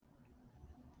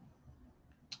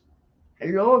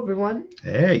Hello, everyone.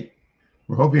 Hey,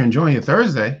 we hope you're enjoying your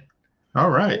Thursday. All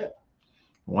right. Yeah.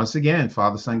 Once again,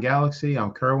 Father Son Galaxy,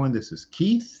 I'm Kerwin. This is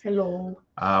Keith. Hello.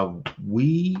 Uh,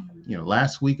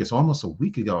 last week, it's almost a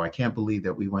week ago. I can't believe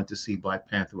that we went to see Black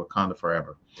Panther Wakanda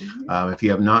Forever. Mhm. If you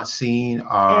have not seen And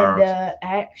our,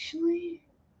 actually,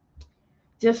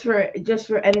 just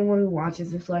for anyone who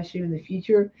watches this live stream in the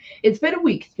future, it's been a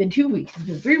week. It's been 2 weeks. It's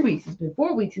been 3 weeks. It's been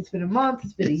 4 weeks. It's been a month.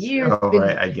 It's been a it's, year. It's oh, been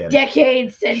right, I get it.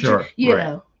 decades, century. Sure, right.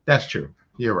 know. That's true.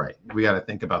 You're right. We got to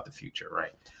think about the future,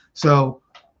 right? So,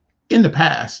 in the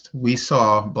past, we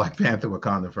saw Black Panther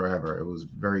Wakanda Forever. It was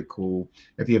very cool.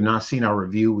 If you have not seen our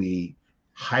review, we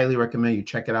highly recommend you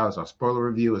check it out. It's our spoiler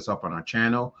review. It's up on our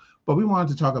channel. But we wanted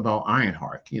to talk about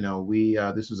Ironheart. We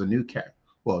this was a new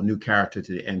character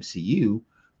to the MCU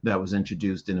that was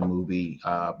introduced in the movie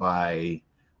by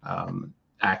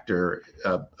actor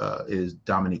is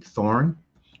Dominique Thorne.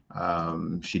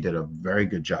 She did a very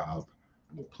good job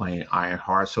playing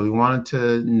Ironheart. So we wanted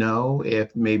to know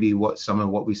if maybe what some of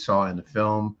what we saw in the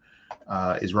film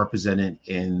is represented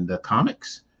in the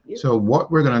comics. Yep. So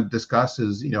what we're going to discuss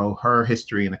is her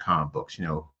history in the comic books.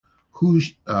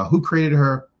 Who created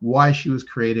her, why she was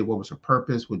created, what was her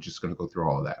purpose. We're just going to go through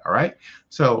all of that. All right.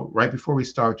 So right before we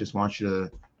start, just want you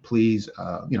to please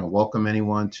welcome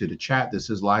anyone to the chat. This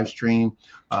is live stream.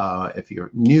 If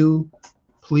you're new,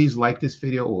 please like this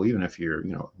video, or even if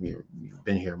you've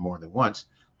been here more than once,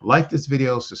 like this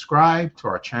video, subscribe to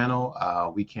our channel.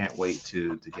 We can't wait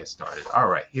to get started. All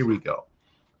right, here we go.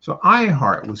 So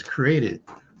Ironheart was created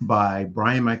by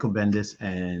Brian Michael Bendis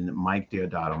and Mike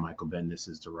Deodato. Michael Bendis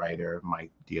is the writer.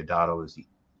 Mike Deodato is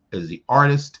the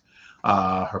artist.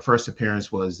 Her first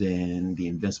appearance was in the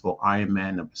Invincible Iron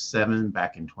Man #7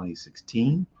 back in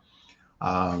 2016.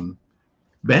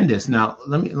 Bendis. Now,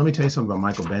 let me tell you something about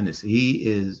Michael Bendis. He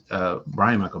is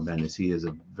Brian Michael Bendis. He is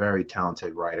a very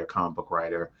talented writer, comic book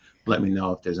writer. Let me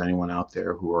know if there's anyone out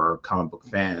there who are comic book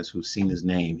fans who've seen his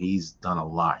name. He's done a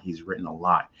lot. He's written a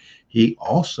lot. He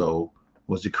also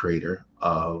was the creator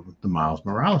of the Miles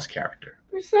Morales character.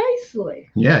 Precisely.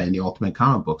 Yeah, in the Ultimate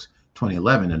Comic Books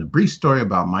 2011. And a brief story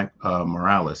about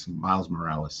Miles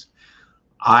Morales.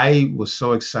 I was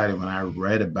so excited when I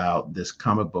read about this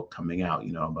comic book coming out,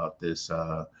 about this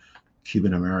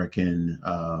Cuban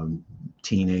American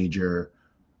teenager.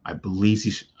 I believe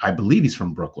he's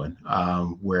from Brooklyn,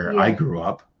 where I grew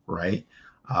up, right?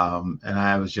 And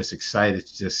I was just excited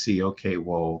to just see, okay,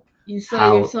 well, You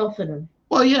saw yourself in him.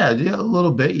 Well, yeah, a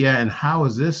little bit, yeah. And how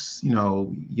is this,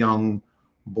 young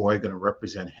boy going to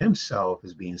represent himself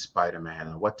as being Spider-Man,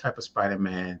 and what type of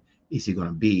Spider-Man is he going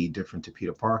to be, different to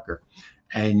Peter Parker?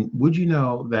 And would you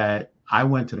know that I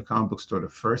went to the comic book store the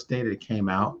first day that it came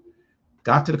out,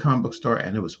 got to the comic book store,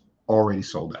 and it was already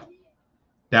sold out.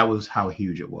 That was how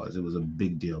huge it was. It was a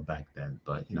big deal back then.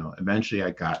 But eventually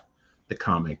I got the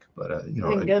comic, but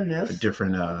Thank goodness. a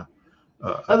different.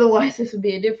 Otherwise, this would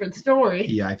be a different story.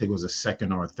 Yeah, I think it was a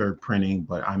second or a third printing,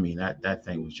 but I mean that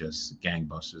thing was just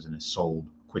gangbusters, and it sold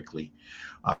quickly.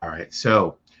 All right,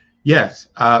 so yes,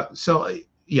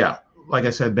 yeah, like I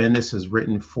said, Bendis has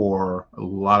written for a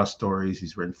lot of stories.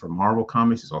 He's written for Marvel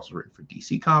Comics. He's also written for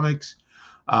DC Comics,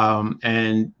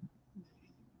 and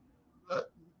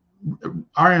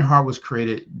Ironheart was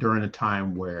created during a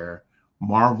time where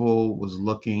Marvel was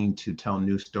looking to tell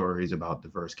new stories about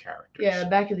diverse characters. Yeah,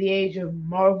 back at the age of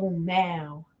Marvel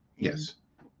now. Yes.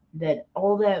 That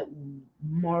all that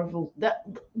Marvel, that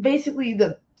basically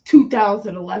the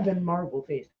 2011 Marvel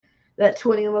phase, that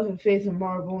 2011 phase of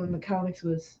Marvel in the comics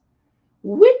was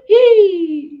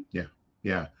wee.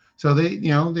 Yeah. So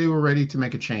they were ready to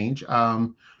make a change.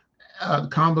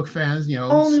 Comic book fans,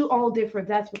 all new, all different.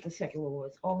 That's what the second one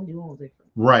was. All new, all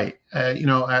different. Right.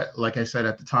 Like I said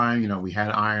at the time, we had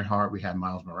Ironheart, we had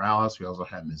Miles Morales, we also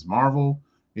had Ms. Marvel,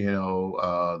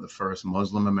 the first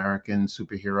Muslim American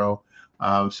superhero.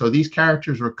 So these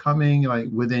characters were coming like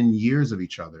within years of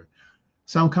each other.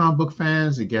 Some comic book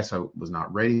fans, I guess, I was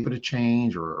not ready for the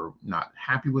change or not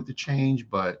happy with the change,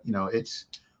 but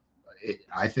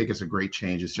I think it's a great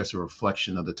change. It's just a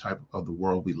reflection of the type of the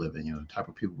world we live in, the type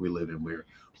of people we live in. We're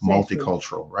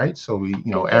multicultural, right? So we,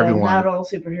 everyone. Not all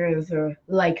superheroes are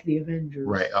like the Avengers.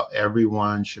 Right.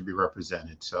 Everyone should be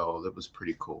represented. So that was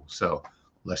pretty cool. So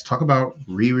let's talk about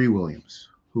Riri Williams.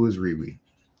 Who is Riri?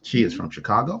 She is from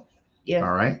Chicago. Yeah.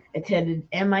 All right. Attended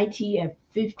MIT at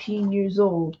 15 years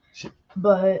old.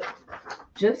 But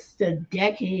just a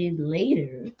decade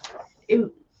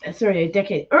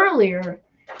earlier,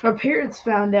 her parents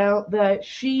found out that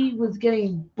she was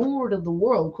getting bored of the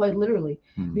world, quite literally,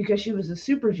 because she was a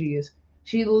super genius.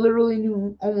 She literally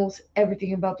knew almost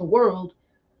everything about the world,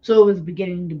 so it was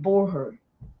beginning to bore her.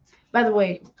 By the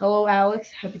way, hello, Alex.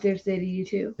 Happy Thursday to you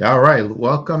too. All right,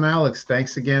 welcome, Alex.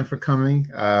 Thanks again for coming.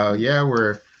 Yeah,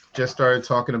 we're just started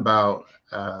talking about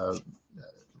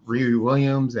Riri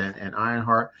Williams and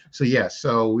Ironheart. So yeah,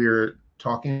 so we're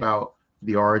talking about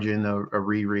the origin of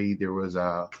Riri. There was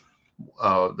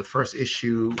the first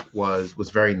issue was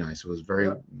very nice. It was very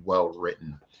Yep. well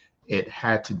written. It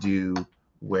had to do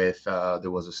with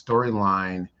there was a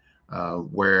storyline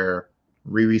where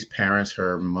Riri's parents,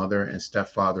 her mother and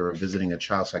stepfather, are visiting a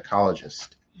child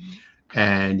psychologist,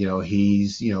 and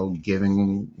he's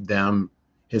giving them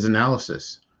his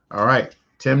analysis. All right,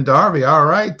 Tim Darby. All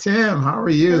right, Tim, how are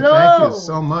you? Thank you Hello.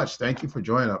 so much. Thank you for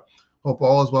joining up. Hope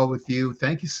all is well with you.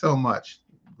 Thank you so much.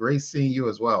 Great seeing you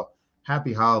as well.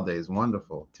 Happy holidays.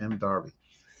 Wonderful, Tim Darby.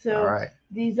 All So right.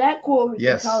 the exact quote her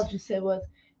Yes. psychologist said was,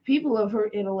 "People of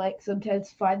her intellect sometimes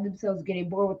find themselves getting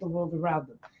bored with the world around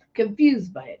them,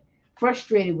 confused by it,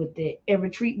 frustrated with it, and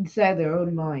retreat inside their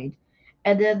own mind.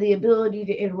 And then the ability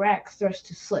to interact starts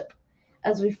to slip.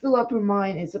 As we fill up her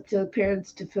mind, it's up to the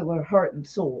parents to fill her heart and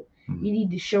soul. Mhm. You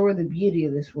need to show her the beauty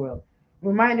of this world.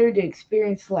 Remind her to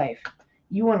experience life.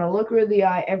 You want to look her in the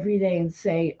eye every day and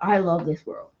say, 'I love this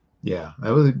world.'" Yeah,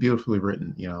 that was beautifully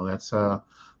written. That's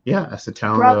yeah, that's the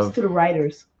talent Props of to the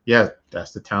writers. yeah,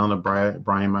 that's the talent of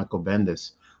Brian Michael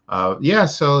Bendis. Yeah,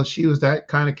 so she was that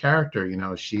kind of character.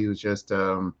 She was just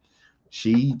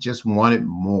she just wanted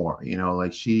more.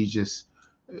 Like she just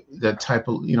that type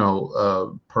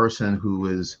of person who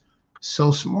is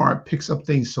so smart, picks up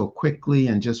things so quickly,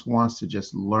 and just wants to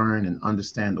just learn and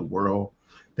understand the world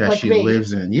that Like she me.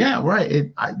 lives in. Yeah,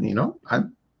 right. I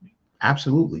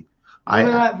absolutely.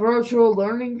 Remember I that virtual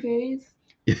learning phase?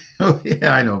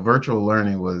 yeah, I know virtual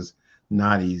learning was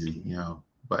not easy,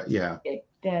 but yeah,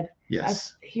 Dad,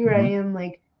 yes. here I Mhm. am,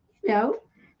 like, you know,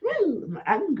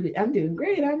 I'm good. I'm doing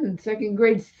great. I'm in second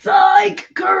grade.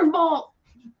 Psych! Curveball!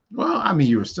 Well, I mean,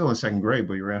 you were still in second grade,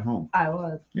 but you were at home. I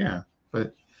was. Yeah,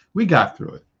 but we got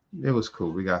through it. It was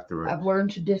cool. We got through it. I've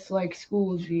learned to dislike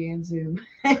school via Zoom.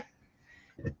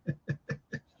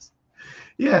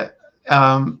 Yeah.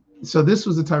 So this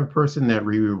was the type of person that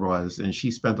Riri was, and she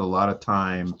spent a lot of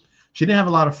time. She didn't have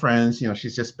a lot of friends.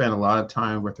 She's just spent a lot of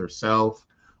time with herself.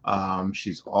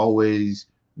 She's always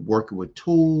working with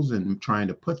tools and trying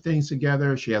to put things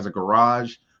together. She has a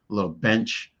garage, a little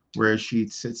bench where she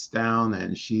sits down,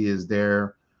 and she is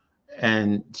there,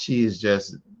 and she is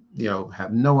just,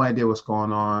 have no idea what's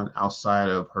going on outside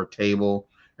of her table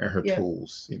and her Yeah.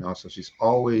 tools. So she's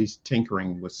always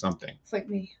tinkering with something. It's like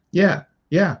me. Yeah,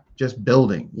 yeah, just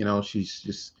building. She's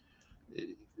just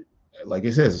like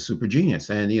I said, is a super genius,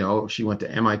 and she went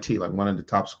to MIT, like one of the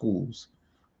top schools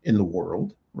in the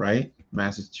world, right?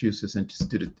 Massachusetts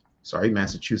Institute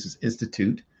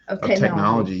Of of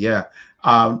Technology. Yeah.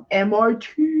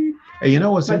 MRT. And you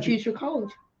know what's My interesting? future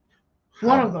college.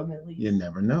 One of them, at least. You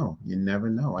never know. You never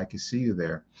know. I can see you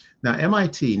there. Now,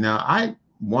 MIT. Now, I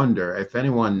wonder if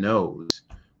anyone knows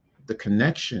the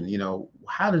connection.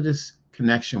 How did this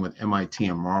connection with MIT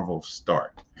and Marvel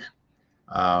start?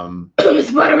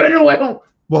 Spider-Man away home.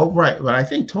 Well, right, but I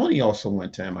think Tony also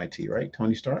went to MIT, right?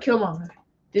 Tony Stark. Killmonger.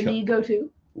 Didn't he go too?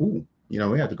 Ooh, we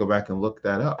have to go back and look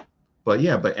that up. But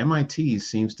yeah, but MIT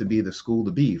seems to be the school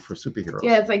to be for superheroes.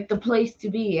 Yeah, it's like the place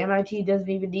to be. MIT doesn't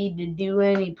even need to do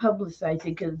any publicizing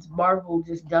because Marvel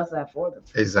just does that for them.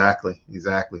 Exactly.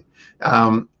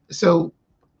 So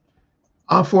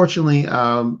unfortunately,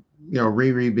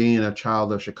 Riri being a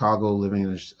child of Chicago, living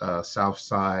in the South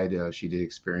Side, she did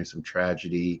experience some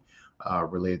tragedy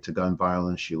related to gun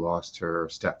violence. She lost her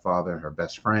stepfather and her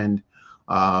best friend.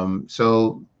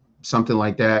 So something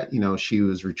like that, she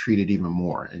was retreated even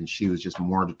more, and she was just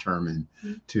more determined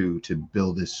to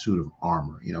build this suit of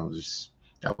armor.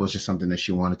 That was just something that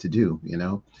she wanted to do.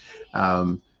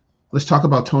 Let's talk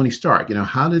about Tony Stark.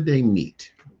 How did they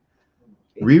meet?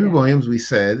 Riri Williams, we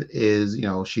said, is,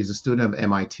 she's a student of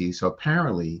MIT. So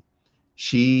apparently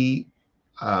she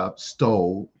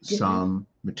stole some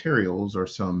materials or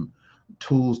some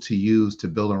tools to use to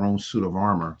build her own suit of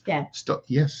armor. Yeah.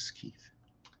 Yes, Keith.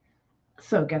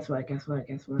 So guess what?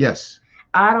 Yes.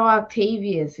 Otto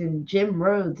Octavius and Jim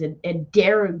Rhodes and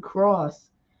Darren Cross.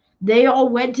 They all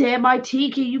went to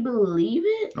MIT. Can you believe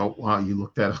it? Oh, wow. You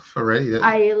looked that up already?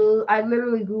 I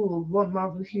literally Googled what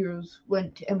Marvel heroes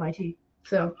went to MIT.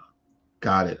 So.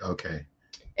 Got it. Okay.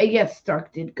 And yes,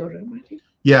 Stark did go to MIT.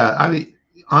 Yeah. I mean,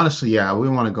 honestly, yeah, we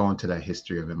want to go into that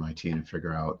history of MIT and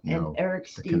figure out, Eric the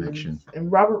Stevens connection.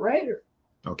 And Robert Ryder.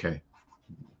 Okay.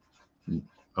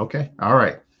 Okay. All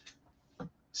right.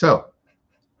 So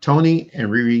Tony and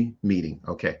Riri meeting.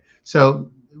 Okay. So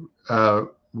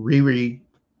Riri,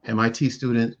 MIT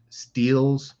student,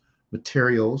 steals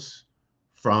materials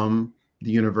from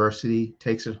the university,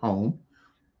 takes it home.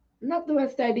 Not the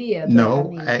best idea, but I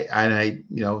No, mean,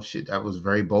 that was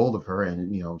very bold of her,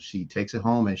 and she takes it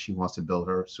home and she wants to build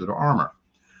her suit of armor.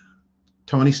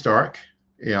 Tony Stark,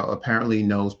 apparently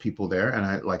knows people there,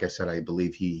 and like I said, I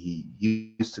believe he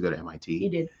used to go to MIT. he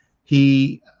did.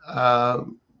 He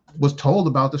was told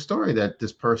about the story that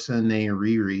this person named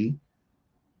Riri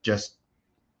just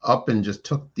up and just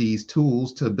took these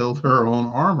tools to build her own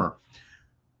armor.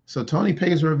 So Tony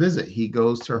pays her a visit. He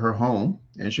goes to her home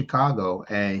in Chicago,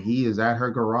 and he is at her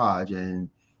garage, and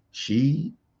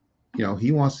she,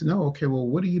 he wants to know, okay, well,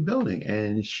 what are you building?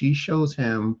 And she shows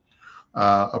him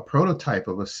a prototype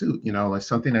of a suit, like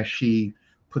something that she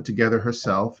put together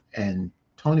herself. And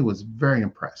Tony was very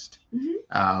impressed.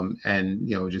 And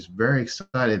just very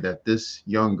excited that this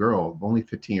young girl, only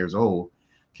 15 years old,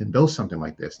 can build something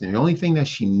like this. And the only thing that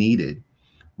she needed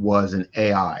was an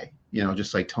AI.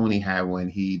 Just like Tony had when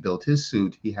he built his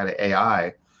suit, he had an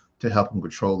AI to help him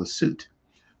control the suit.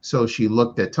 So she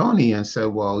looked at Tony and said,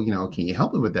 well, can you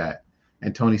help me with that?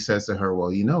 And Tony says to her, well,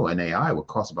 an AI would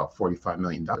cost about $45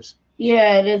 million.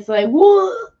 Yeah, and it's like,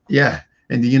 what? Yeah.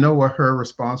 And do you know what her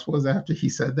response was after he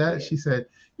said that? Yeah. She said,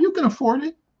 you can afford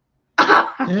it.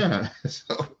 Yeah.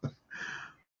 So,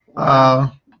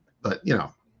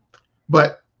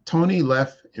 but Tony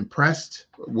left impressed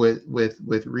with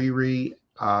Riri.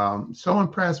 So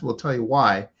impressed, we'll tell you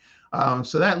why.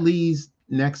 So that leads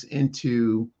next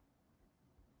into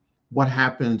what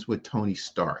happens with Tony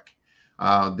Stark.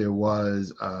 There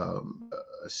was a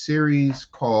series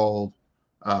called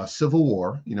Civil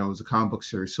War. It was a comic book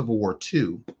series, Civil War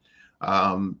 2,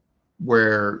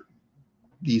 where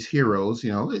these heroes,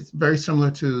 it's very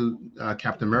similar to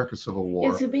Captain America Civil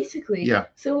War. Yeah, so basically,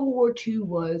 Civil War 2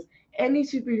 was any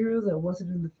superhero that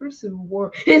wasn't in the first Civil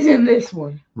War is in this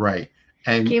one. Right.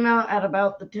 And came out at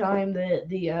about the time that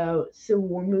the Civil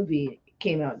War movie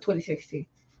came out in 2016,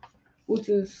 which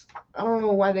is, I don't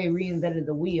know why they reinvented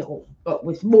the wheel, but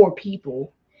with more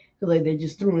people. Like they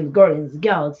just threw in the Guardians of the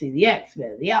Galaxy, the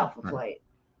X-Men, the Alpha Flight,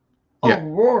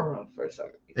 Aurora for some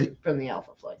reason from the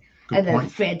Alpha Flight. And then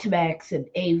Phantomax and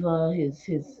Ava,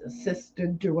 his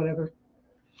assistant or whatever.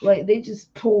 Like they just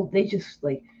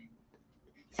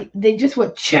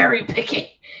went cherry picking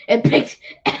and picked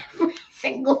every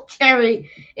single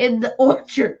cherry in the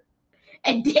orchard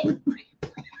and didn't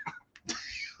replant.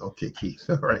 Okay, Keith.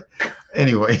 All right.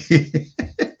 Anyway,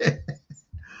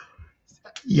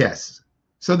 yes.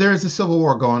 So there's a civil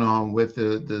war going on with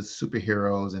the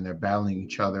superheroes, and they're battling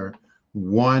each other.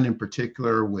 One in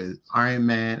particular with Iron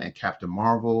Man and Captain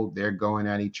Marvel, they're going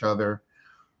at each other.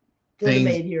 They're the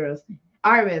main heroes.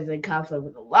 Iron Man's in conflict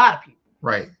with a lot of people.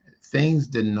 Right. Things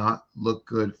did not look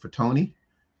good for Tony.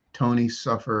 Tony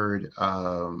suffered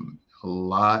a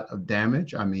lot of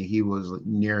damage. I mean, he was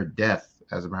near death,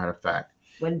 as a matter of fact.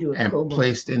 Went into a coma.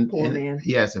 Placed in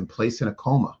a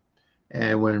coma.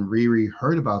 And when Riri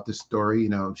heard about this story,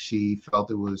 she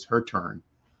felt it was her turn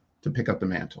to pick up the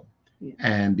mantle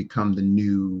and become the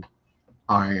new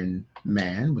Iron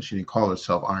Man. But she didn't call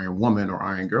herself Iron Woman or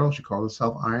Iron Girl. She called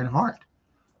herself Iron Heart,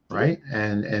 right?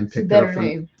 And picked it up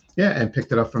from and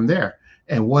picked it up from there.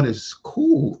 And what is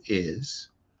cool is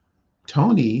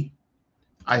Tony,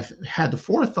 I had the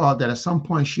forethought that at some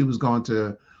point she was going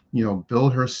to,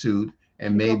 build her suit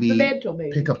and maybe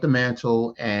pick up the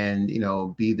mantle and,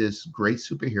 be this great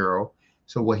superhero.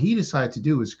 So what he decided to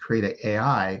do is create an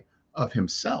AI of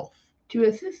himself to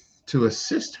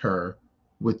assist her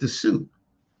with the suit.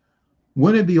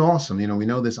 Wouldn't it be awesome? We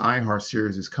know this Ironheart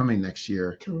series is coming next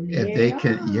year.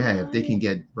 If they can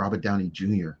get Robert Downey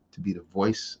Jr. to be the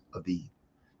voice of the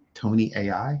Tony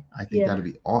AI, I think that'd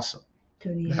be awesome.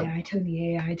 Tony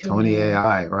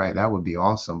AI. Right? That would be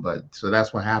awesome. But so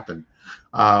that's what happened.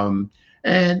 Then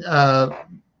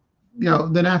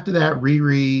after that,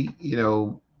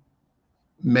 Riri,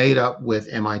 made up with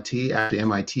MIT after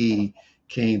MIT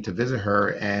came to visit her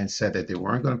and said that they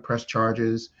weren't going to press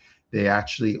charges. They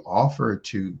actually offered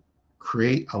to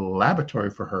create a laboratory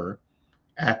for her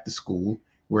at the school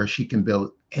where she can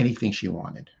build anything she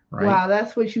wanted. Right? Wow,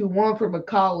 that's what you want from a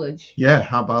college. Yeah,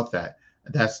 how about that?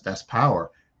 That's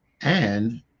power.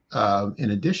 And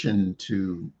in addition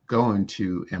to going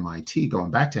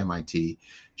back to MIT,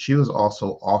 she was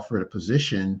also offered a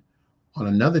position on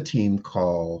another team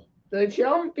called the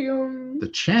Champions. The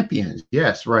Champions,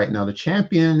 yes, right. Now the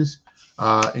Champions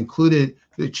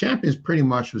pretty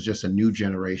much was just a new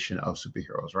generation of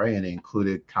superheroes, right? And it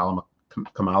included Kamala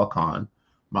Khan,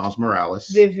 Miles Morales,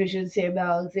 Viv Vision, Sam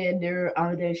Alexander,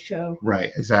 Amadeus Cho.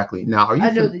 Right, exactly. Now, I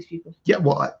know these people. Yeah,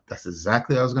 well, that's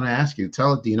exactly what I was going to ask you.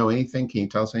 Do you know anything? Can you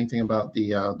tell us anything about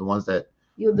the ones that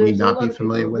You know, we there's a not lot be of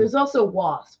familiar people. with? There's also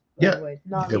Wasp. By Yeah, the way.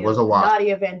 there was a Wasp.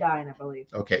 Nadia Van Dyne, I believe.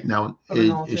 Okay, now From an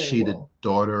is alternate she the world.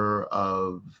 daughter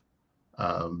of?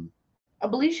 Um, I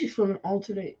believe she's from an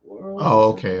alternate world or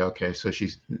oh, something. okay. So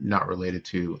she's not related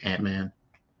to Ant-Man.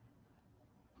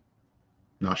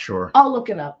 Not sure. I'll look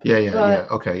it up. Yeah.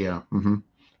 But Okay, yeah.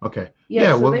 Okay. yeah,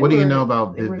 Yeah. so What do you know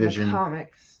about they Viv were in the Vision?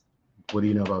 comics. What do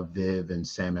you know about Viv and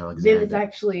Sam Viv is Alexander?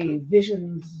 actually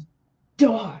Vision's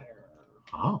daughter.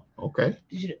 Oh, okay.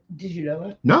 Did you know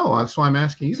that? No, that's why I'm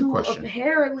asking you the So question.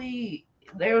 apparently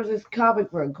there was this comic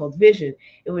run called Vision,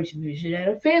 in which Vision had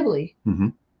a family Mm-hmm.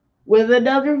 with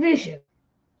another Vision.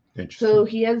 Interesting. So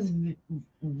he has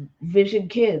Vision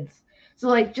kids. So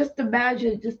like, just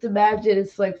imagine, it's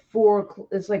like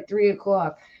it's like 3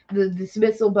 o'clock. The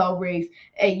dismissal bell rings,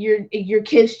 and your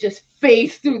kids just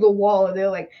face through the wall, and they're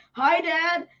like, "Hi,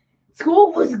 Dad.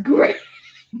 School was great."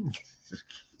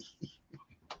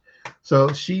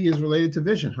 So she is related to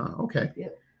Vision, huh? Okay.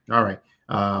 Yep. All right.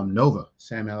 Nova,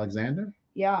 Sam Alexander.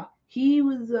 Yeah, he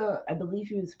was. I believe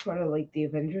he was part of like the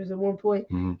Avengers at one point.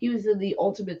 Mhm. He was in the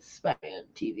Ultimate Spider-Man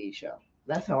TV show.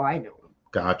 That's how I know him.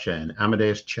 Gotcha. And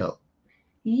Amadeus Cho.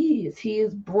 He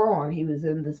is Brawn. He was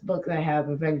in this book that I have,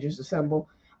 Avengers Assemble.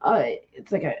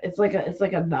 It's like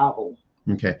a novel.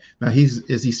 Okay. Now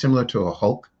is he similar to a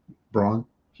Hulk, Braun?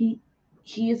 He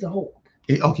is a Hulk.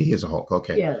 Okay, he is a Hulk.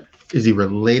 Okay. Yeah. Is he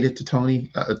related to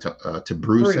Tony? To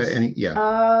Bruce? Bruce.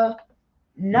 Yeah.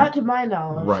 Not to my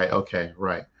knowledge. Right. Okay.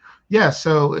 Right. Yeah.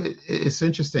 So it's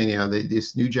interesting. You know,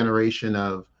 this new generation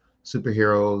of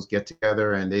superheroes get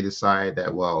together and they decide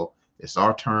that, well, it's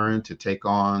our turn to take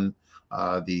on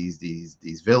these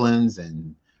villains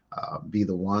and be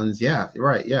the ones. Yeah.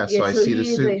 Right. Yeah. So I see the he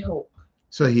is suit. a Hulk.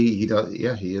 So he does.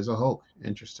 Yeah. He is a Hulk.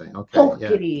 Interesting. Okay.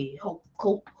 Hulkity. Yeah.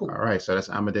 Hulk. All right. So that's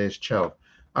Amadeus Cho.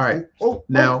 All right. Hulk.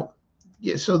 Now,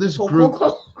 yeah. So this Hulk, group,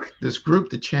 Hulk.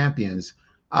 the Champions.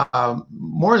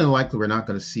 More than likely, we're not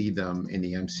going to see them in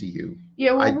the MCU.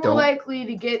 Yeah, we're more likely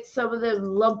to get some of them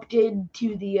lumped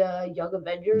into the Young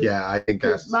Avengers. Yeah, I think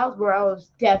that's. Miles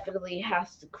Morales definitely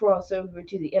has to cross over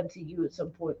to the MCU at some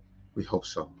point. We hope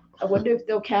so. I wonder if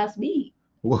they'll cast me.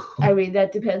 I mean,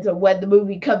 that depends on when the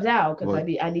movie comes out, because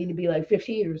I need to be like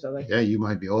 15 or something. Yeah, you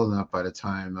might be old enough by the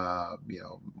time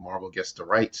Marvel gets the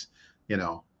rights,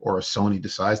 or Sony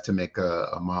decides to make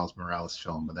a Miles Morales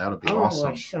film, but that'll be awesome.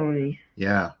 Watch Sony.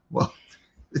 Yeah, well,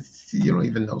 you don't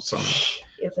even know Sony.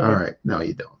 Yes, all right, no,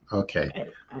 you don't. Okay,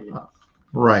 I know.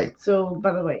 Right. So,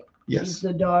 by the way, yes, she's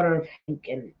the daughter of Hank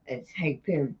and it's Hank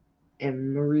Pym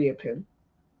and Maria Pym.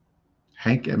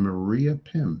 Hank and Maria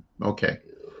Pym. Okay.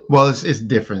 Well, it's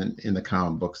different in the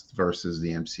comic books versus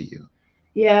the MCU.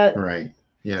 Yeah. Right.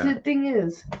 Yeah. The thing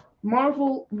is,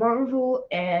 Marvel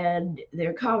and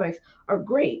their comics are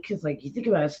great because, like, you think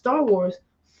about it, Star Wars,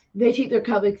 they take their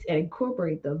comics and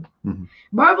incorporate them. Mm-hmm.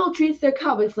 Marvel treats their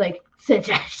comics like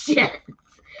suggestions.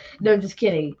 No, I'm just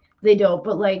kidding. They don't.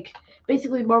 But like,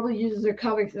 basically, Marvel uses their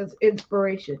comics as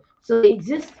inspiration. So they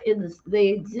exist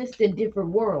in different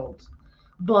worlds,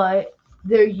 but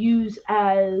they're used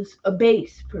as a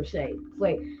base per se.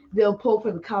 Like, they'll pull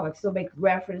from the comics. They'll make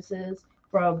references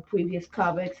from previous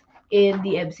comics in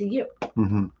the MCU.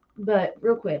 Mm-hmm. But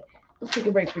real quick, let's take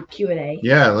a break for Q&A.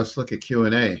 Yeah, let's look at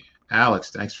Q&A. Alex,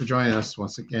 thanks for joining us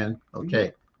once again.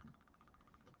 Okay.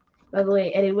 By the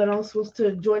way, anyone else wants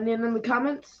to join in the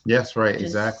comments? Yes, right, Just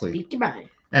exactly. Speak your mind.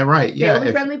 And right,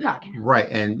 yeah. Friendly podcast. Right,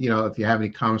 and if you have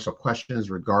any comments or questions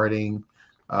regarding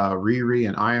Riri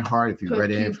and Ironheart, if you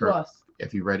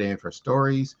read in for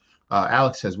stories,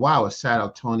 Alex says, "Wow, it's sad how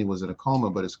Tony was in a coma,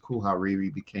 but it's cool how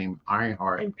Riri became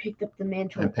Ironheart and picked up the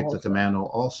mantle. Up the mantle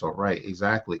also." Right,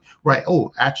 exactly. Right.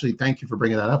 Oh, actually, thank you for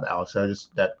bringing that up, Alex.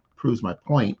 That proves my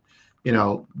point.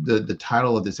 The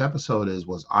title of this episode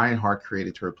was Ironheart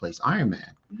created to replace Iron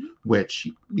Man, mm-hmm. which,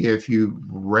 if you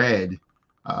read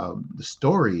the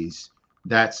stories,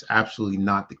 that's absolutely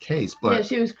not the case. But yeah,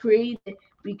 she was created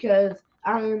because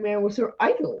Iron Man was her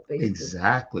idol, basically.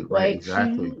 Exactly, right, like,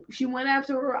 exactly. She went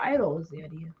after her idol, is the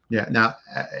idea. Yeah. Now,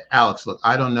 Alex, look,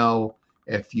 I don't know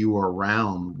if you were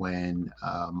around when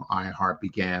Ironheart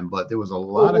began, but there was a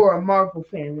lot or a Marvel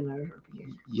fan when Ironheart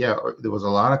began. Yeah, there was a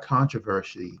lot of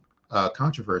controversy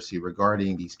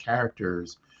regarding these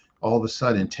characters all of a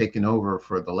sudden taking over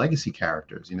for the legacy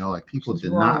characters. Like people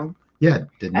did not. I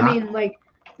mean, like,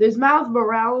 there's Miles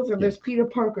Morales or there's Peter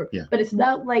Parker, but it's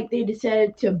not like they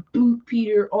decided to boot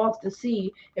Peter off the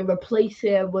sea and replace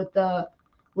him with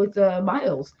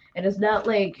Miles. And it's not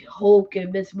like Hulk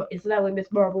and it's not like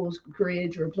Miss Marvel was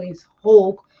created to replace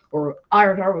Hulk, or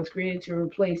Ironheart was created to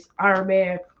replace Iron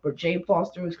Man, or Jane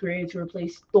Foster was created to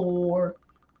replace Thor.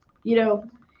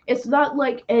 It's not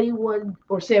like anyone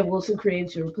or Sam Wilson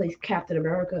created to replace Captain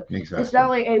America. Exactly. It's not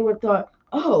like anyone thought,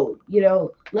 oh,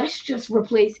 let's just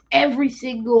replace every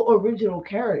single original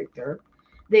character.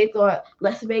 They thought,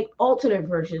 let's make alternate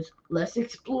versions. Let's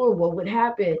explore what would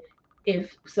happen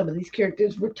if some of these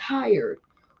characters retired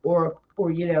or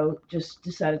just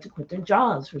decided to quit their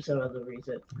jobs for some other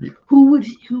reason. Yeah. Who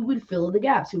would fill in the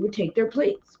gaps? Who would take their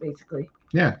plates, basically?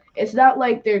 Yeah. It's not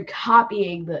like they're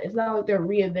copying it's not like they're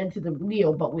reinventing the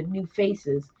wheel, but with new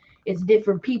faces. It's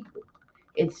different people.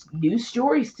 It's new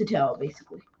stories to tell,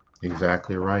 basically.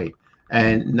 Exactly right.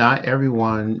 And not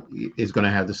everyone is going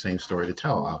to have the same story to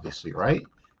tell, obviously, right?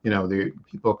 There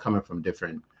people coming from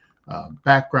different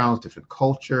backgrounds, different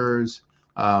cultures.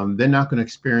 They're not going to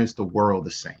experience the world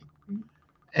the same.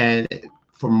 And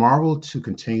for Marvel to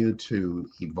continue to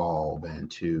evolve and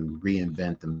to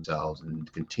reinvent themselves and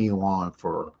continue on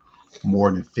for more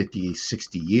than 50,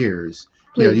 60 years,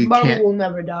 you Marvel can't. will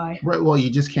never die. Right. Well, you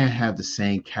just can't have the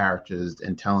same characters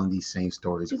and telling these same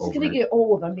stories It's over. gonna get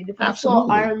old. I mean, if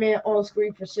Absolutely. I saw Iron Man on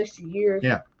screen for 60 years,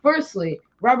 Yeah. Firstly,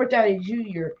 Robert Downey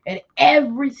Jr. and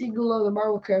every single other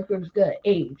Marvel character is gonna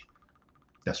age.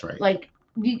 That's right. Like,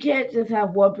 you can't just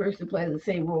have one person play the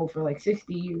same role for like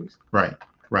 60 years. Right.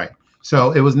 Right.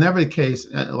 So it was never the case.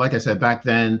 Like I said, back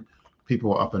then,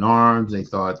 people were up in arms. They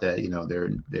thought that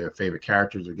their favorite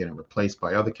characters are getting replaced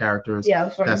by other characters.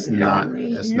 Yeah, that's not.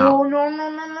 No.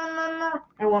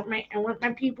 I want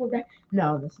my people back.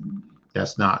 No,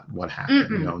 that's not what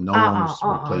happened. No one's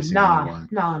replacing anyone.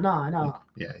 No.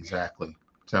 Yeah, exactly.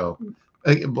 So,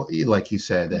 like you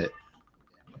said, that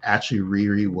actually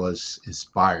Riri was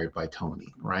inspired by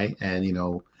Tony, right? And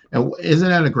and isn't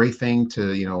that a great thing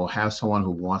to have someone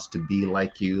who wants to be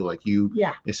like you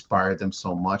inspired them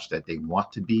so much that they want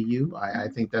to be you? I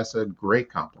think that's a great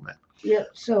compliment. Yeah.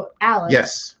 So Alex,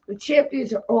 yes, the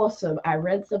Champions are awesome. I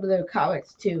read some of their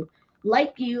comics too.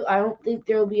 Like you, I don't think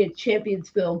there will be a Champions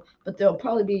film, but there'll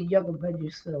probably be a Young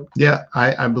Avengers film. Yeah,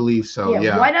 I believe so.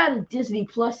 Yeah. Why not a Disney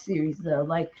Plus series though?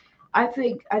 Like, I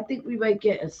think we might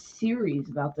get a series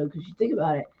about them, because you think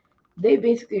about it, they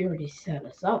basically already set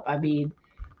us up. I mean,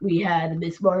 we had the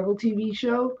Miss Marvel TV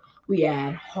show. We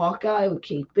had Hawkeye with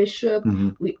Kate Bishop.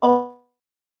 Mm-hmm. We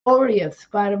already have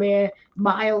Spider-Man.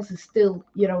 Miles is still,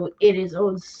 in his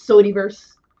own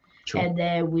Sonyverse. True. And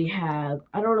then we have,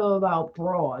 I don't know about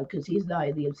Braun, because he's not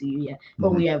in the MCU yet,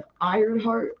 but we have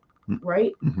Ironheart,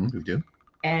 right? Mm-hmm. We do.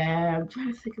 And I'm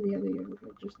trying to think of the other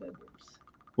Avengers members.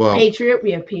 Well, Patriot.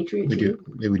 We have Patriot. We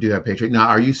do have Patriot. Now,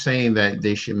 are you saying that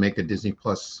they should make a Disney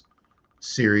Plus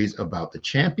series about the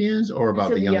Champions or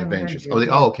about the Young Avengers?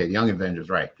 Okay, the Young Avengers,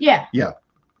 right? Yeah.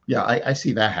 I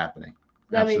see that happening.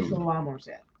 That makes a lot more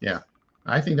sense. Yeah,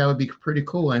 I think that would be pretty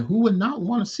cool. And who would not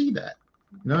want to see that?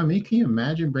 You know what I mean? Can you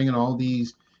imagine bringing all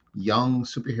these young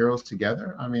superheroes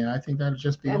together? I mean, I think that would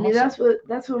just be awesome. I mean, that's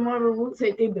what Marvel would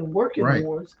say they've been working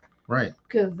towards. Right.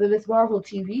 Because the Miss Marvel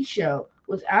TV show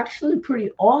was actually pretty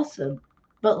awesome,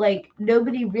 but like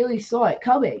nobody really saw it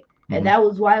coming, and that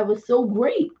was why it was so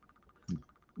great.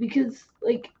 Because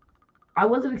like I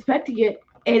wasn't expecting it,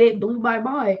 and it blew my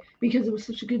mind because it was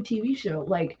such a good TV show.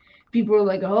 Like, people were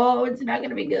like, "Oh, it's not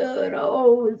gonna be good.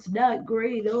 Oh, it's not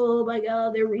great. Oh my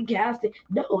God, they're recasting."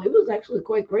 No, it was actually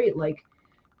quite great. Like,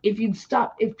 if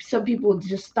some people would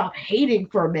just stop hating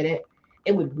for a minute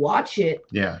and would watch it,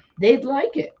 they'd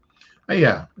like it.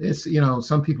 Yeah, it's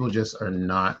some people just are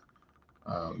not.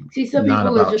 See, some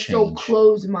people are just so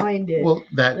close-minded. Well,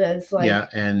 that's like,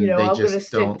 and they I'm just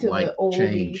don't like the oldies.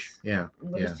 Change. Yeah,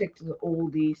 I'm gonna stick to the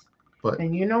oldies. But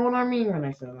and you know what I mean when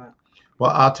I say that.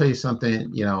 Well, I'll tell you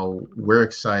something. We're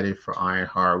excited for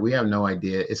Ironheart. We have no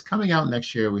idea. It's coming out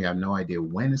next year. We have no idea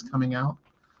when it's coming out.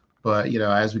 But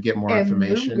as we get more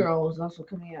information, Moon Girl is also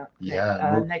coming out.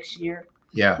 Next year.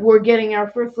 Yeah, we're getting our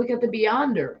first look at the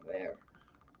Beyonder there.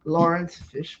 Lawrence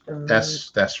Fishburne.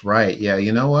 That's right. Yeah,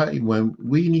 you know what? When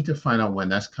we need to find out when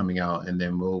that's coming out, and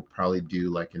then we'll probably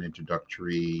do like an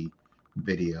introductory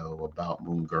video about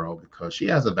Moon Girl, because she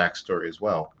has a backstory as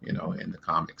well, in the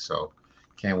comics. So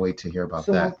can't wait to hear about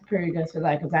that. So we'll prepare you guys for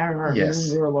that, because Ironheart and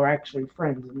Moon Girl are actually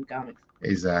friends in the comics.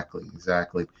 Exactly.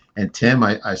 And Tim,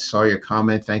 I saw your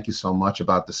comment. Thank you so much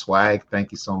about the swag.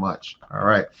 Thank you so much. All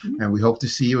right. And we hope to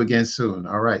see you again soon.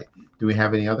 All right. Do we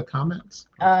have any other comments?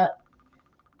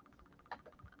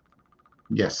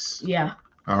 Yes. Yeah.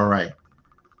 All right.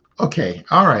 Okay.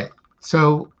 All right.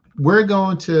 So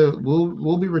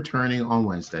we'll be returning on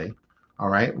Wednesday. All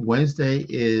right. Wednesday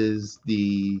is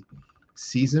the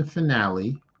season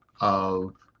finale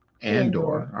of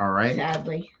Andor. All right.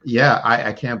 Sadly. Yeah,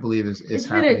 I can't believe it's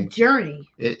happening. Been a journey.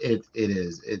 It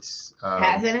is. It's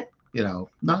hasn't it?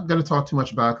 Not going to talk too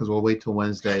much about it, because we'll wait till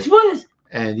Wednesday. Spoilers.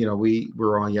 And we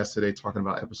were on yesterday talking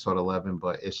about episode 11,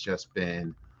 but it's just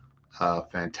been a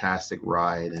fantastic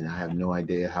ride, and I have no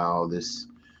idea how this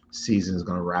season is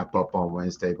going to wrap up on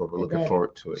Wednesday, but we're And looking then,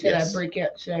 forward to it. Should Yes. I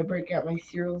break out my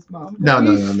cereals, Mom? No.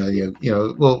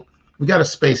 Please? Well, we got to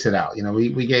space it out.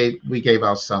 We gave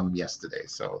out some yesterday,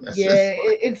 so that's Yeah,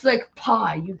 it's like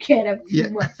pie. You can't have too yeah.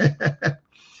 much.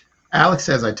 Alex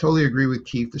says, I totally agree with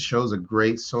Keith. The shows are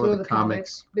great. So are the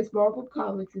comics. Miss Marvel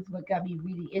Comics is what got me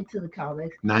really into the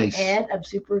comics. Nice. And I'm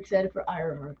super excited for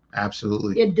Ironheart.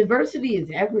 Absolutely. Yeah, diversity is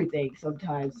everything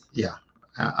sometimes. Yeah,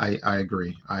 I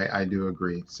agree. I do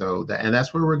agree. So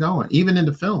that's where we're going. Even in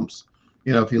the films.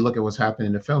 If you look at what's happening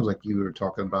in the films, like you were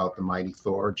talking about the Mighty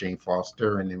Thor, Jane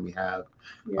Foster, and then we have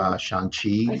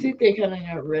Shang-Chi. I think they kind of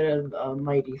got rid of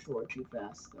Mighty Thor too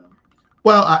fast, though.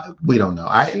 Well, we don't know.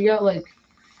 She got like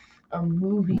a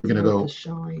movie we're gonna go to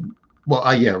shine.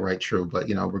 Well, yeah, right, true. But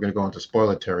we're gonna go into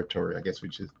spoiler territory, I guess,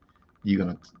 which is you're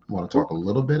gonna want to talk a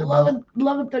little bit about.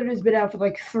 Love and Thunder has been out for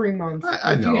like 3 months.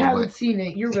 I know. If you haven't seen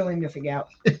it, you're really missing out.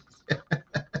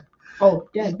 Oh,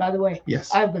 Dad, by the way, yes,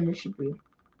 I have a mission for you.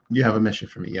 You have a mission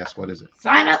for me. Yes, what is it?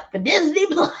 Sign up for Disney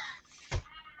Plus.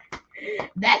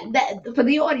 That for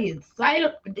the audience. Sign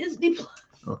up for Disney Plus.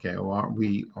 Okay, well, aren't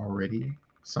we already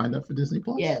signed up for Disney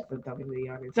Plus? Yes, I'm talking to the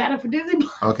audience. Sign up for Disney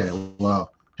Plus. Okay,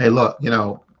 well, hey, look,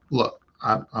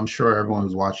 I'm sure everyone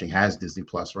who's watching has Disney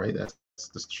Plus, right? That's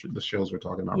the shows we're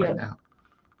talking about right now.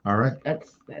 All right.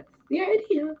 That's the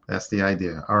idea. That's the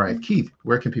idea. All right, Keith,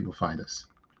 where can people find us?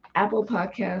 Apple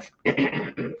Podcasts,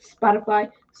 Spotify,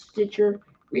 Stitcher,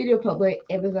 Radio Public,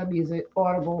 Amazon Music,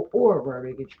 Audible, or wherever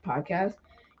you get your podcast.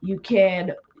 You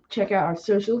can check out our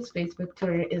socials, Facebook,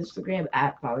 Twitter, Instagram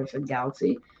at Father Son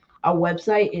Galaxy. Our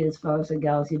website is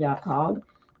fathersongalaxy.com.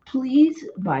 Please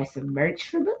buy some merch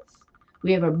from us.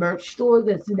 We have a merch store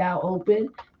that's now open,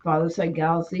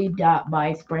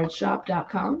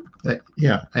 fathersongalaxy.myspreadshop.com.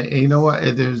 Yeah, and you know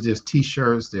what? There's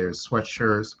t-shirts, there's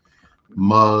sweatshirts,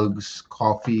 mugs,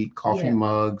 coffee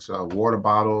mugs, water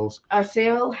bottles. Our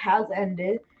sale has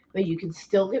ended, but you can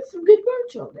still get some good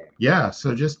merch on there. Yeah,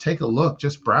 so just take a look,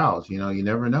 just browse. You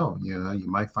never know. You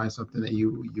might find something that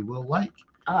you will like.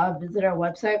 Visit our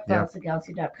website,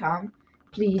 fathersongalaxy.com.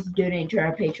 Please donate to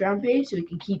our Patreon page so we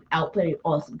can keep outputting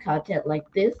awesome content like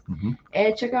this. Mm-hmm.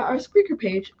 And check out our Spreaker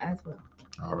page as well.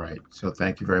 All right. So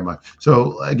thank you very much.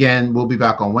 So again, we'll be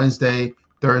back on Wednesday.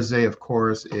 Thursday, of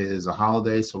course, is a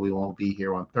holiday, so we won't be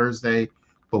here on Thursday,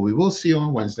 but we will see you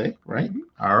on Wednesday, right?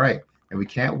 Mm-hmm. All right. And we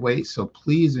can't wait. So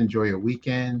please enjoy your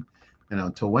weekend. And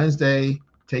until Wednesday,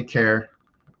 take care.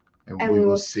 And we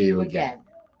will see you again.